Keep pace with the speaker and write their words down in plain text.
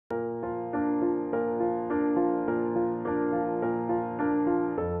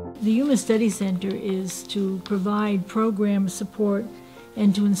The Yuma Study Center is to provide program support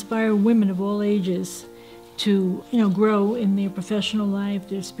and to inspire women of all ages to, grow in their professional life,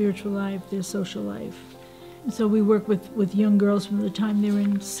 their spiritual life, their social life. So we work with young girls from the time they're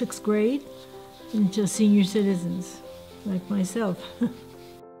in 6th grade into senior citizens, like myself.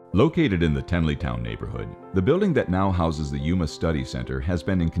 Located in the Tenleytown neighborhood, the building that now houses the Yuma Study Center has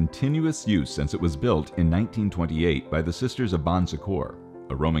been in continuous use since it was built in 1928 by the Sisters of Bon Secours,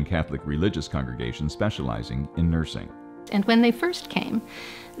 a Roman Catholic religious congregation specializing in nursing. And when they first came,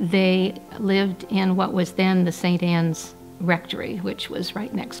 they lived in what was then the St. Anne's Rectory, which was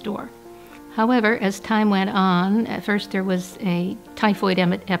right next door. However, as time went on, at first there was a typhoid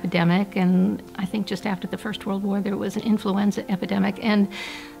epidemic, and I think just after the First World War there was an influenza epidemic, and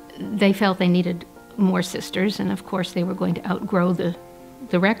they felt they needed more sisters, and of course they were going to outgrow the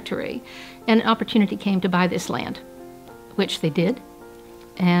rectory. And an opportunity came to buy this land, which they did,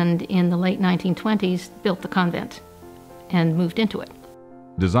 and in the late 1920s built the convent and moved into it.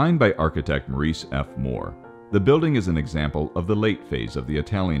 Designed by architect Maurice F. Moore, the building is an example of the late phase of the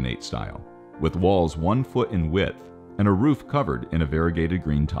Italianate style, with walls 1 foot in width and a roof covered in a variegated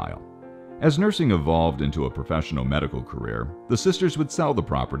green tile. As nursing evolved into a professional medical career, the sisters would sell the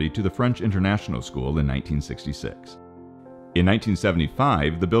property to the French International School in 1966. In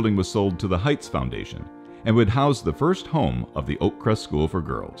 1975, the building was sold to the Heights Foundation and would house the first home of the Oakcrest School for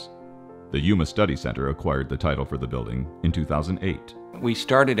Girls. The Yuma Study Center acquired the title for the building in 2008. We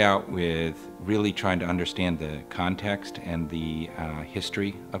started out with really trying to understand the context and the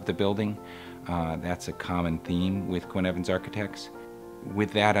history of the building. That's a common theme with Quinn Evans Architects.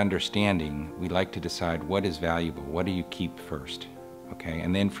 With that understanding, we like to decide what is valuable, what do you keep first, okay?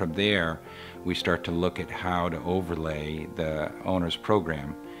 And then from there, we start to look at how to overlay the owner's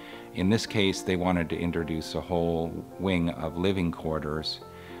program. In this case, they wanted to introduce a whole wing of living quarters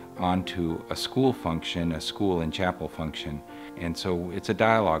onto a school function, a school and chapel function. And so it's a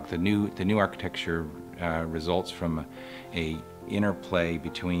dialogue. The new architecture results from a interplay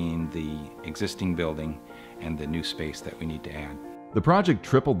between the existing building and the new space that we need to add. The project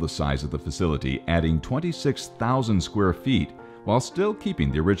tripled the size of the facility, adding 26,000 square feet while still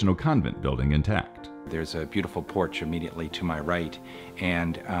keeping the original convent building intact. There's a beautiful porch immediately to my right,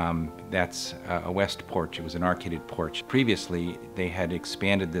 and that's a west porch. It was an arcaded porch. Previously, they had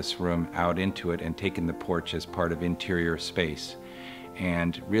expanded this room out into it and taken the porch as part of interior space,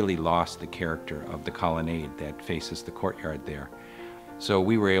 and really lost the character of the colonnade that faces the courtyard there. So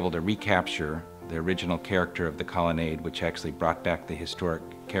we were able to recapture the original character of the colonnade, which actually brought back the historic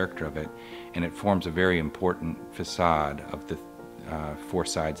character of it, and it forms a very important facade of the 4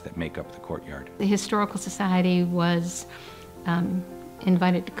 sides that make up the courtyard. The Historical Society was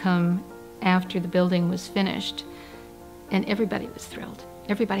invited to come after the building was finished, and everybody was thrilled.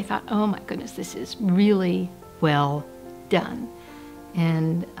 Everybody thought, oh my goodness, this is really well done.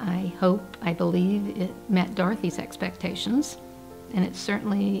 And I believe it met Dorothy's expectations, and it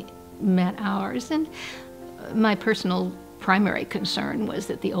certainly met ours. And my personal primary concern was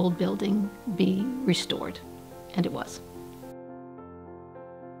that the old building be restored, and it was.